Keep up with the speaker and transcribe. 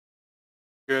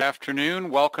Good afternoon.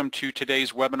 Welcome to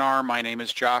today's webinar. My name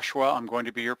is Joshua. I'm going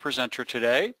to be your presenter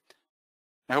today.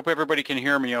 I hope everybody can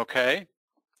hear me okay.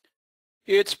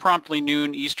 It's promptly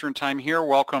noon Eastern time here.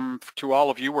 Welcome to all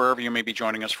of you wherever you may be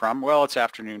joining us from. Well, it's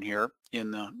afternoon here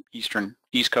in the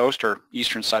East Coast or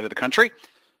eastern side of the country.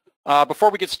 Before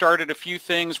we get started, a few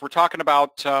things. We're talking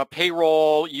about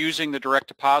payroll using the direct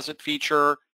deposit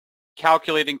feature,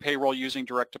 calculating payroll using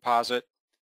direct deposit.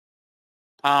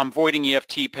 Voiding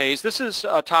EFT pays. This is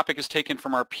a topic is taken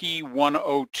from our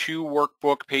P102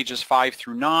 workbook, pages 5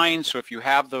 through 9. So if you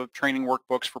have the training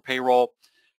workbooks for payroll,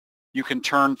 you can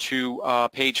turn to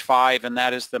page 5, and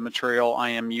that is the material I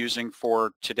am using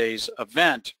for today's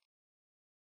event.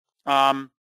 If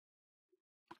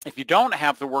you don't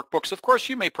have the workbooks, of course,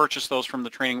 you may purchase those from the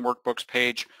training workbooks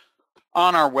page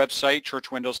on our website,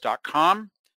 churchwindows.com.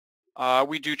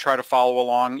 We do try to follow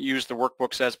along, use the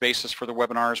workbooks as basis for the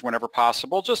webinars whenever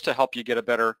possible, just to help you get a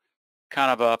better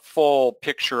kind of a full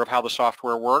picture of how the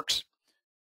software works.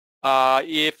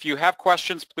 If you have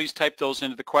questions, please type those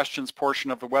into the questions portion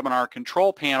of the webinar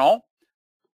control panel.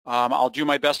 I'll do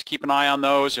my best to keep an eye on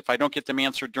those. If I don't get them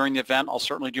answered during the event, I'll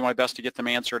certainly do my best to get them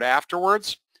answered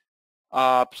afterwards.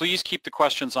 Please keep the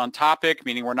questions on topic,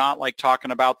 meaning we're not like talking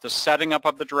about the setting up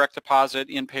of the direct deposit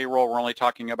in payroll. We're only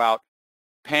talking about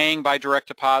paying by direct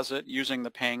deposit, using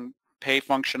the pay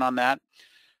function on that.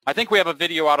 I think we have a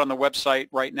video out on the website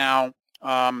right now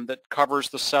that covers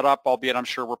the setup, albeit I'm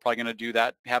sure we're probably going to do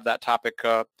that, have that topic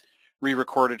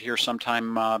re-recorded here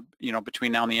sometime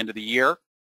between now and the end of the year.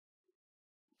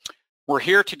 We're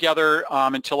here together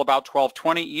until about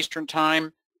 12:20 Eastern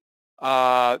time.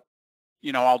 I'll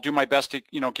do my best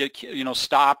to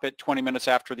stop at 20 minutes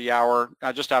after the hour,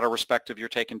 just out of respect of your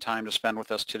taking time to spend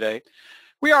with us today.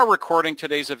 We are recording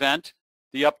today's event.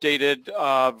 The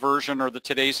updated version, or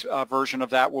today's version of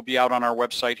that, will be out on our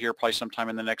website here probably sometime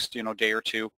in the next day or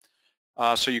two.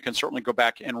 So you can certainly go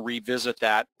back and revisit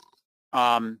that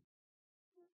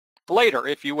later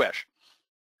if you wish.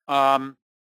 Okay,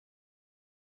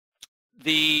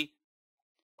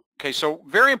 so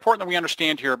very important that we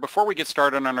understand here, before we get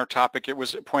started on our topic, it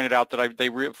was pointed out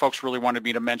that folks really wanted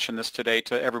me to mention this today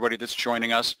to everybody that's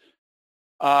joining us.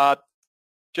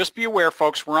 Just be aware,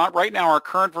 folks, right now our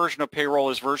current version of payroll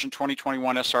is version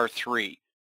 2021 SR3.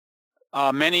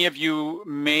 Many of you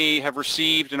may have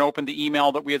received and opened the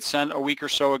email that we had sent a week or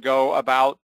so ago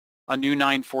about a new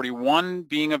 941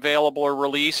 being available or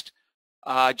released.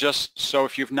 Just so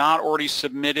if you've not already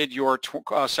submitted your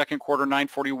second quarter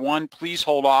 941, please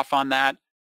hold off on that.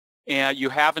 And you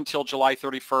have until July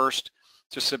 31st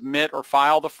to submit or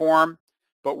file the form,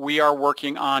 but we are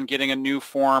working on getting a new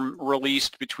form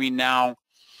released between now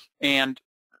and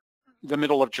the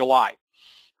middle of July.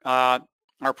 Our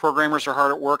programmers are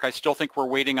hard at work. I still think we're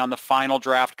waiting on the final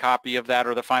draft copy of that,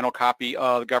 or the final copy,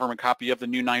 the government copy of the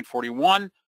new 941,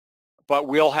 but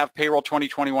we'll have Payroll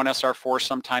 2021 SR4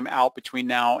 sometime out between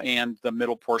now and the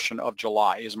middle portion of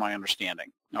July, is my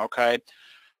understanding. Okay.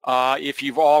 If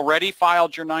you've already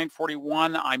filed your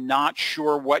 941, I'm not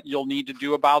sure what you'll need to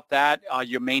do about that.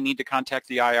 You may need to contact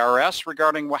the IRS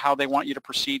regarding how they want you to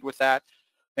proceed with that.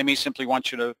 They may simply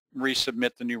want you to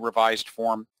resubmit the new revised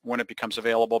form when it becomes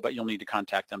available, but you'll need to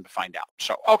contact them to find out.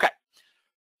 So, okay.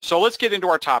 So let's get into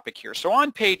our topic here. So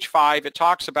on page 5, it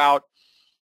talks about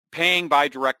paying by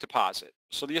direct deposit.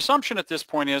 So the assumption at this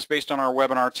point is, based on our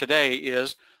webinar today,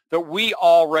 is that we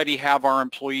already have our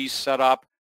employees set up.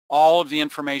 All of the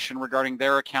information regarding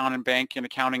their account and bank and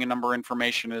accounting and number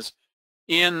information is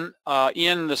in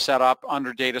the setup,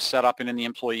 under data setup, and in the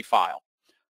employee file.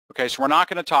 Okay, so we're not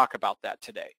going to talk about that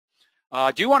today.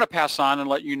 I do want to pass on and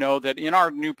let you know that in our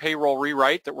new payroll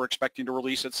rewrite that we're expecting to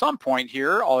release at some point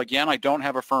here, again, I don't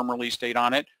have a firm release date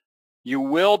on it, you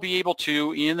will be able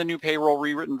to, in the new payroll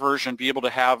rewritten version, be able to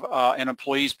have an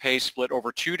employee's pay split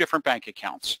over 2 different bank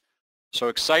accounts. So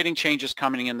exciting changes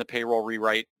coming in the payroll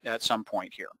rewrite at some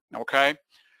point here, okay?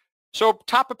 So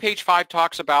top of page 5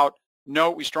 talks about,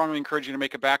 note, we strongly encourage you to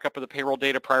make a backup of the payroll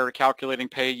data prior to calculating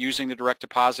pay using the direct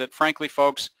deposit. Frankly,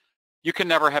 folks, you can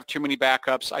never have too many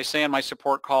backups. I say in my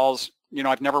support calls,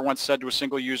 I've never once said to a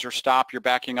single user, stop, you're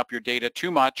backing up your data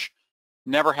too much.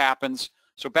 Never happens.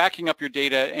 So backing up your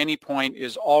data at any point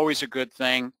is always a good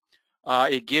thing.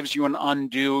 It gives you an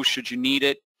undo should you need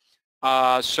it.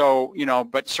 But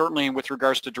certainly with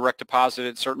regards to direct deposit,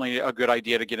 it's certainly a good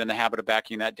idea to get in the habit of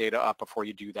backing that data up before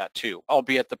you do that too,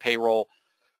 albeit the payroll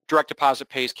direct deposit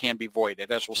pays can be voided,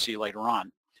 as we'll see later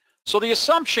on. So the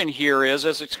assumption here is,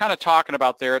 as it's kind of talking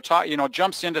about there, it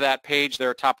jumps into that page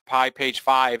there, top of page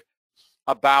 5,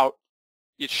 about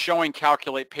it's showing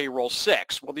calculate payroll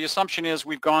 6. Well, the assumption is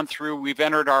we've gone through, we've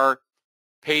entered our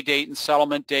pay date and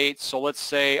settlement date. So let's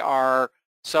say our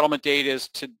settlement date is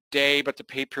today, but the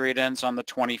pay period ends on the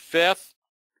 25th.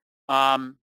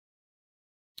 Now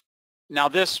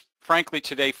this, frankly,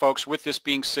 today, folks, with this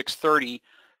being 6/30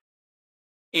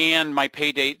 and my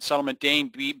pay date, settlement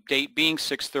date being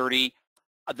 6/30,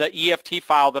 the EFT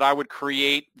file that I would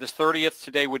create, the 30th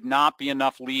today would not be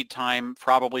enough lead time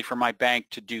probably for my bank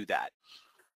to do that.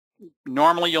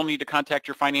 Normally, you'll need to contact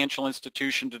your financial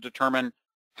institution to determine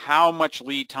how much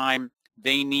lead time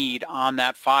they need on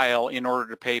that file in order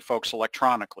to pay folks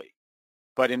electronically.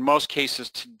 But in most cases,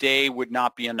 today would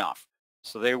not be enough.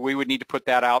 So we would need to put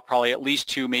that out probably at least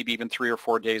 2, maybe even 3 or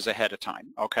 4 days ahead of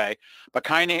time, okay? But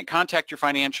contact your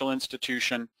financial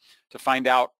institution to find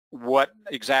out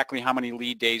exactly how many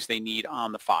lead days they need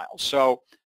on the file. So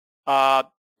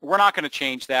we're not going to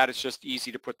change that. It's just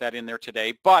easy to put that in there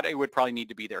today, but it would probably need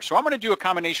to be there. So I'm going to do a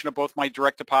combination of both my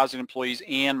direct deposit employees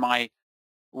and my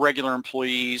regular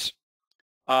employees.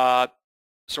 So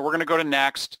we're going to go to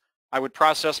next. I would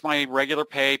process my regular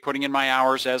pay, putting in my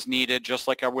hours as needed, just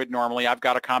like I would normally. I've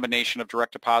got a combination of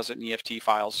direct deposit and EFT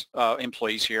files,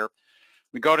 employees here.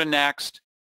 We go to next.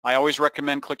 I always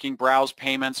recommend clicking Browse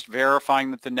Payments,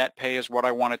 verifying that the net pay is what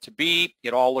I want it to be.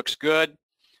 It all looks good.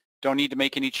 Don't need to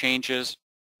make any changes.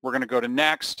 We're going to go to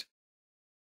next.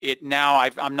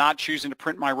 I'm not choosing to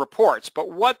print my reports, but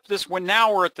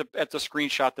now we're at the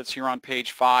screenshot that's here on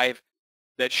page 5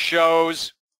 that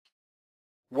shows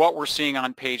what we're seeing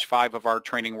on page 5 of our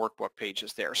training workbook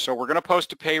pages there. So we're going to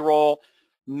post to payroll.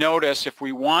 Notice if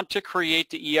we want to create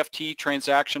the EFT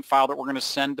transaction file that we're going to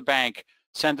send to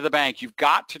the bank, you've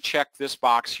got to check this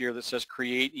box here that says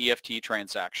create EFT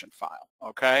transaction file,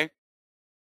 okay?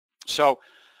 So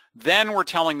then we're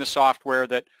telling the software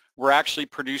that we're actually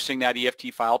producing that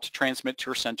EFT file to transmit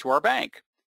to or send to our bank.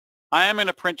 I am going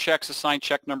to print checks, assign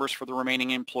check numbers for the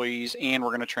remaining employees, and we're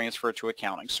going to transfer it to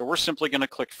accounting. So we're simply going to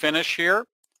click Finish here.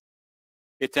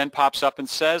 It then pops up and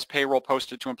says payroll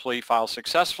posted to employee file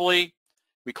successfully.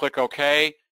 We click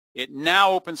OK. It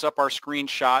now opens up our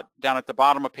screenshot down at the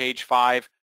bottom of page 5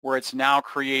 where it's now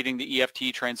creating the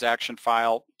EFT transaction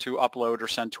file to upload or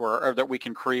send to or that we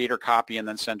can create or copy and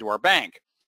then send to our bank.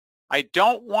 I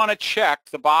don't want to check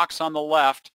the box on the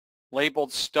left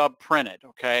labeled stub printed,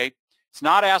 okay? It's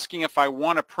not asking if I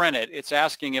want to print it. It's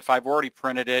asking if I've already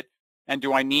printed it and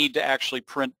do I need to actually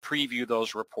preview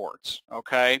those reports,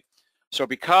 okay? So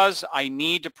because I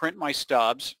need to print my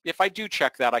stubs, if I do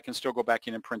check that, I can still go back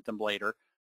in and print them later,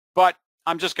 but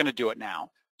I'm just going to do it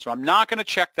now. So I'm not going to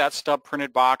check that stub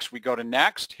printed box. We go to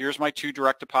next. Here's my 2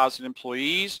 direct deposit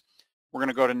employees. We're going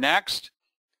to go to next.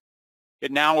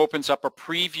 It now opens up a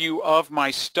preview of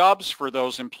my stubs for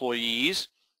those employees.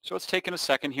 So it's taken a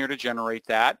second here to generate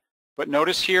that. But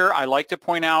notice here, I like to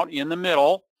point out in the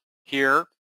middle here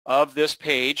of this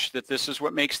page that this is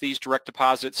what makes these direct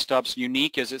deposit stubs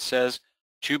unique, as it says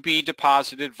to be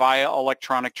deposited via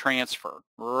electronic transfer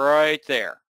right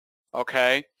there.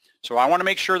 Okay, so I want to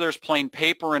make sure there's plain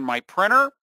paper in my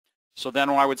printer. So then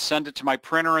I would send it to my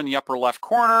printer in the upper left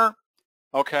corner.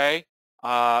 Okay,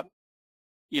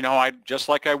 you know, just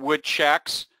like I would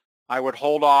checks, I would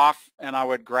hold off and I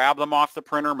would grab them off the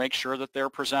printer, make sure that they're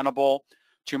presentable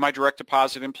to my direct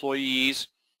deposit employees.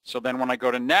 So then when I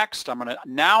go to next, I'm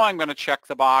going to check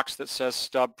the box that says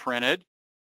stub printed.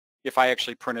 If I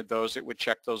actually printed those, it would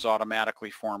check those automatically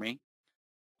for me.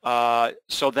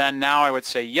 So then now I would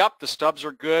say, yep, the stubs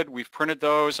are good. We've printed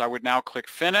those. I would now click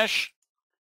Finish.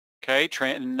 Okay,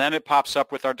 and then it pops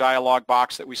up with our dialog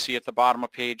box that we see at the bottom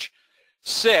of page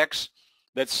 6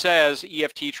 that says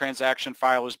EFT transaction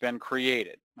file has been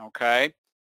created. Okay,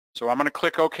 so I'm going to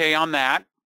click OK on that.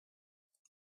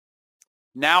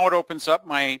 Now it opens up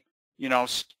my,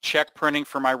 check printing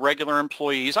for my regular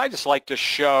employees. I just like to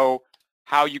show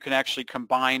how you can actually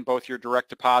combine both your direct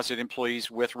deposit employees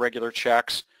with regular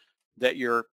checks that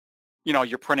you're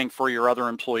printing for your other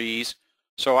employees.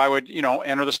 So I would,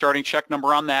 enter the starting check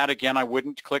number on that. Again, I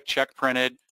wouldn't click check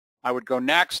printed. I would go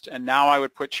next, and now I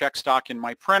would put check stock in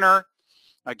my printer.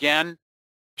 Again,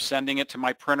 sending it to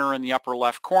my printer in the upper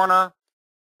left corner.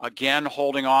 Again,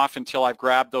 holding off until I've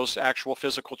grabbed those actual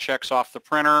physical checks off the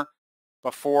printer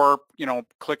before,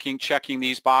 checking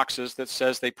these boxes that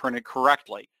says they printed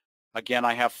correctly. Again,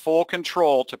 I have full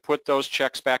control to put those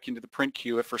checks back into the print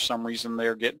queue if for some reason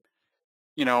they're getting,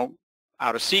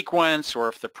 out of sequence, or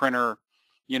if the printer,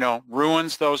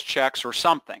 ruins those checks or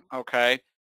something, okay?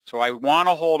 So I want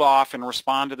to hold off and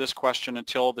respond to this question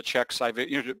until the checks I've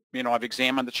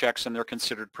examined the checks and they're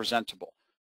considered presentable.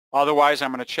 Otherwise,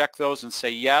 I'm going to check those and say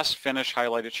yes, finish,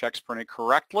 highlighted checks printed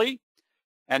correctly.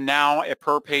 And now at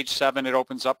per page 7, it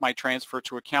opens up my transfer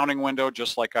to accounting window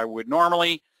just like I would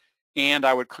normally. and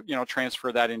I would,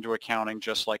 transfer that into accounting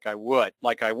just like I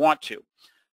want to.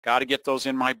 Got to get those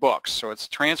in my books. So it's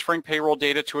transferring payroll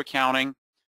data to accounting.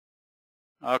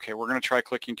 Okay, we're going to try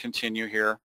clicking continue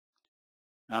here.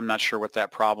 I'm not sure what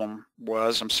that problem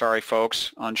was. I'm sorry,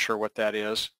 folks. Unsure what that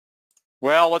is.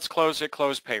 Well, let's close it.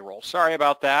 Close payroll. Sorry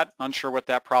about that. Unsure what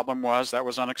that problem was. That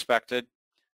was unexpected.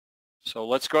 So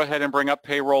let's go ahead and bring up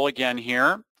payroll again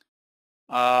here.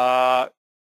 All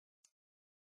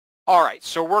right.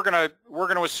 So we're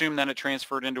gonna assume then it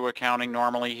transferred into accounting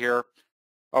normally here.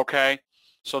 Okay.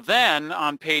 So then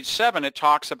on page 7, it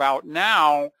talks about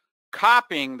now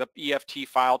copying the EFT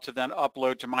file to then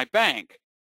upload to my bank.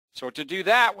 So to do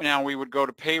that, now we would go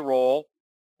to payroll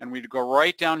and we'd go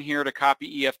right down here to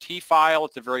copy EFT file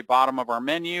at the very bottom of our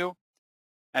menu.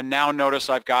 And now notice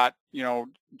I've got,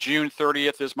 June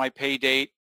 30th is my pay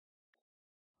date.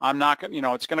 I'm not going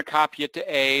to, it's going to copy it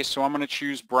to A, so I'm going to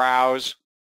choose browse.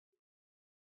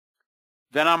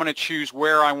 Then I'm going to choose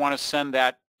where I want to send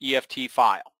that EFT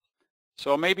file.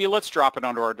 So maybe let's drop it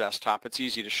onto our desktop. It's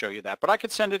easy to show you that, but I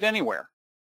could send it anywhere.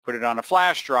 Put it on a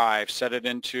flash drive, set it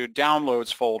into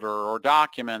downloads folder or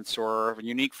documents or a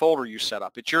unique folder you set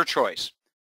up. It's your choice.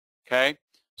 Okay,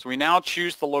 so we now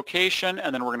choose the location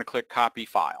and then we're going to click copy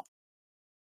file.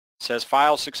 It says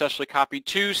file successfully copied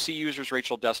to C users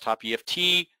Rachel desktop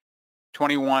EFT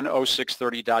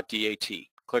 210630.dat.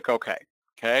 Click OK.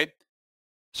 Okay,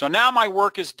 so now my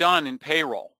work is done in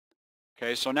payroll.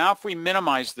 Okay, so now if we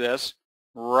minimize this,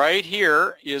 right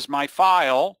here is my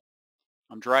file.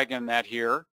 I'm dragging that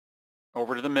here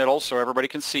over to the middle so everybody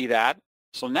can see that.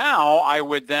 So now I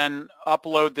would then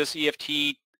upload this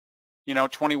EFT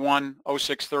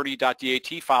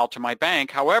 210630.dat file to my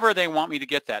bank, however they want me to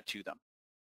get that to them.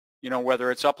 Whether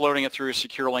it's uploading it through a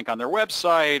secure link on their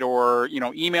website or,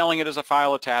 emailing it as a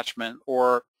file attachment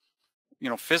or,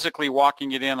 physically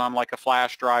walking it in on like a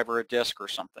flash drive or a disk or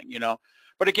something,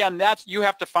 But again, you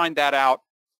have to find that out,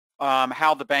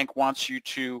 how the bank wants you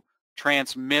to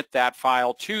transmit that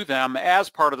file to them as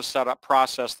part of the setup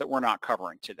process that we're not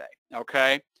covering today,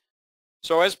 okay?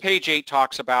 So as page 8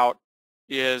 talks about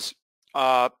is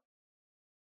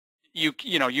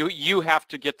you have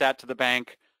to get that to the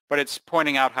bank, but it's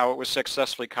pointing out how it was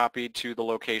successfully copied to the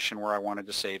location where I wanted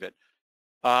to save it.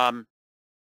 A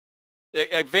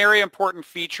very important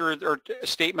feature or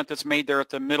statement that's made there at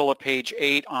the middle of page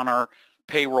 8 on our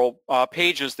payroll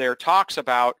pages there talks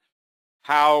about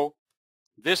how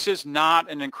this is not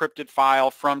an encrypted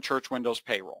file from Church Windows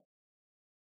Payroll.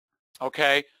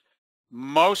 Okay,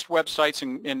 most websites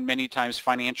and many times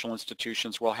financial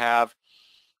institutions will have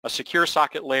a secure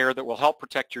socket layer that will help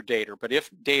protect your data. But if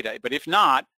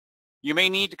not, you may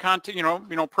need to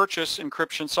purchase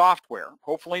encryption software.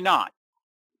 Hopefully not.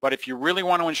 But if you really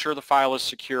want to ensure the file is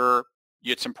secure,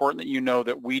 it's important that you know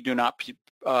that we do not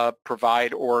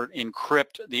provide or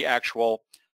encrypt the actual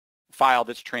file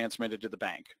that's transmitted to the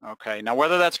bank. Okay. Now,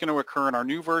 whether that's going to occur in our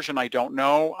new version, I don't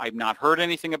know. I've not heard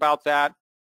anything about that.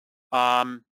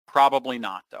 Probably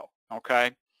not, though.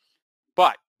 Okay.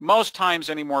 But most times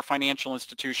anymore, financial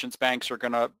institutions, banks are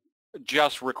going to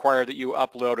just require that you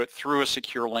upload it through a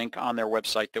secure link on their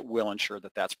website that will ensure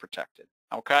that that's protected.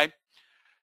 Okay.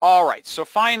 All right. So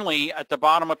finally, at the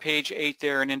bottom of page 8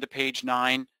 there and into page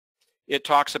 9, it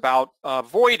talks about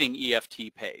voiding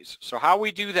EFT pays. So how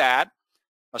we do that,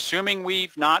 assuming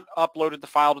we've not uploaded the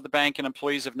file to the bank and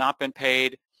employees have not been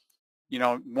paid,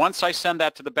 once I send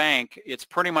that to the bank, it's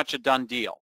pretty much a done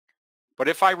deal. But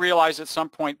if I realize at some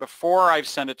point before I've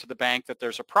sent it to the bank that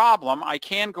there's a problem, I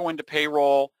can go into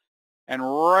payroll and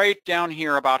right down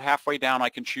here, about halfway down, I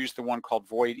can choose the one called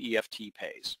void EFT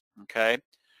pays. Okay.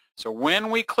 So when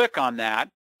we click on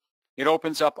that, it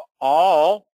opens up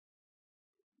all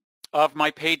of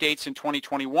my pay dates in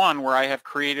 2021 where I have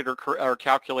created or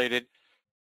calculated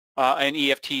an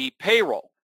EFT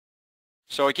payroll.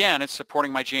 So again, it's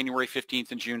supporting my January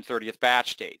 15th and June 30th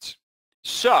batch dates.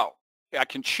 So I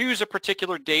can choose a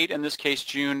particular date, in this case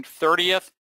June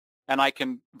 30th, and I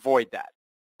can void that.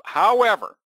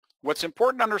 However, what's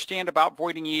important to understand about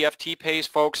voiding EFT pays,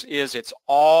 folks, is it's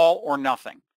all or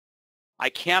nothing. I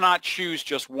cannot choose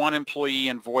just one employee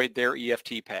and void their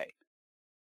EFT pay.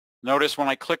 Notice when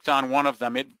I clicked on one of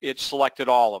them, it selected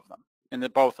all of them,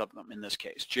 and both of them in this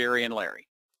case, Jerry and Larry.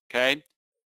 Okay?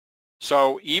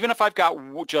 So even if I've got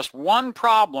just one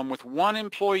problem with one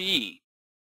employee,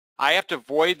 I have to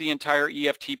void the entire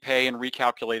EFT pay and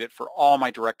recalculate it for all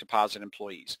my direct deposit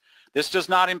employees. This does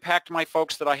not impact my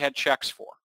folks that I had checks for.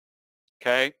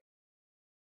 Okay?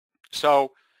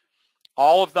 So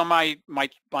all of them, my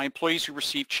employees who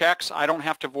receive checks, I don't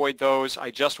have to void those.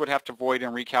 I just would have to void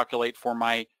and recalculate for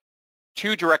my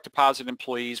 2 direct deposit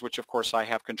employees, which of course I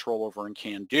have control over and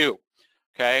can do.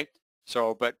 Okay,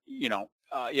 so but you know,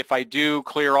 if I do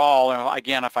clear all,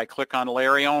 again, if I click on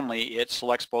Larry only, it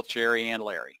selects both Jerry and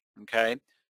Larry. Okay,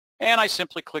 and I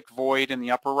simply click void in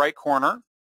the upper right corner.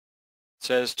 It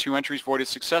says 2 entries voided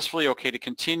successfully. Okay to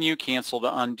continue, cancel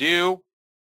to undo.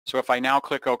 So if I now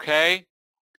click OK,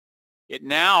 it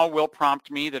now will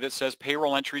prompt me that it says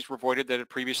payroll entries were voided that had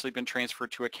previously been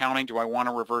transferred to accounting. Do I want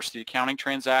to reverse the accounting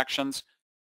transactions?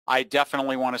 I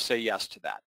definitely want to say yes to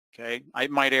that. Okay,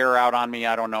 it might error out on me.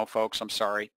 I don't know, folks. I'm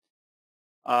sorry.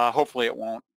 Hopefully it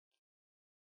won't.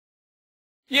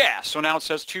 Yeah, so now it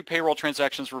says 2 payroll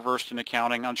transactions reversed in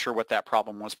accounting. Unsure what that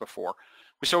problem was before.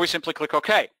 So we simply click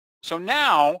OK. So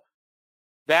now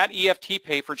that EFT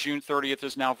pay for June 30th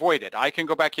is now voided. I can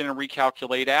go back in and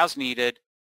recalculate as needed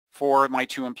for my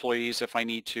 2 employees if I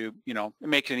need to, you know,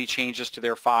 make any changes to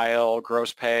their file,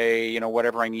 gross pay, you know,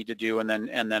 whatever I need to do, and then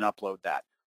upload that.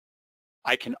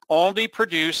 I can only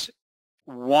produce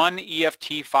 1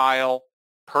 EFT file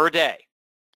per day.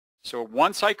 So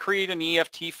once I create an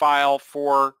EFT file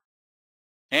for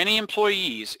any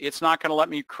employees, it's not going to let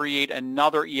me create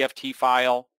another EFT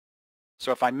file.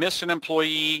 So if I miss an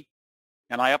employee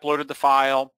and I uploaded the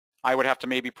file, I would have to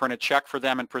maybe print a check for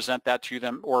them and present that to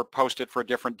them or post it for a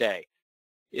different day.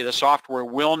 The software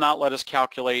will not let us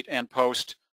calculate and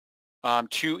post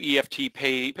 2 EFT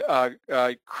pay,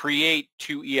 create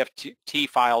 2 EFT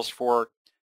files for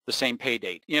the same pay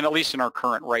date, at least in our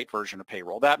current right version of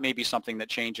payroll. That may be something that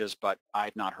changes, but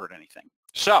I've not heard anything.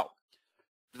 So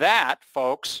that,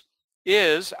 folks,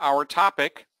 is our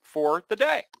topic for the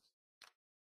day.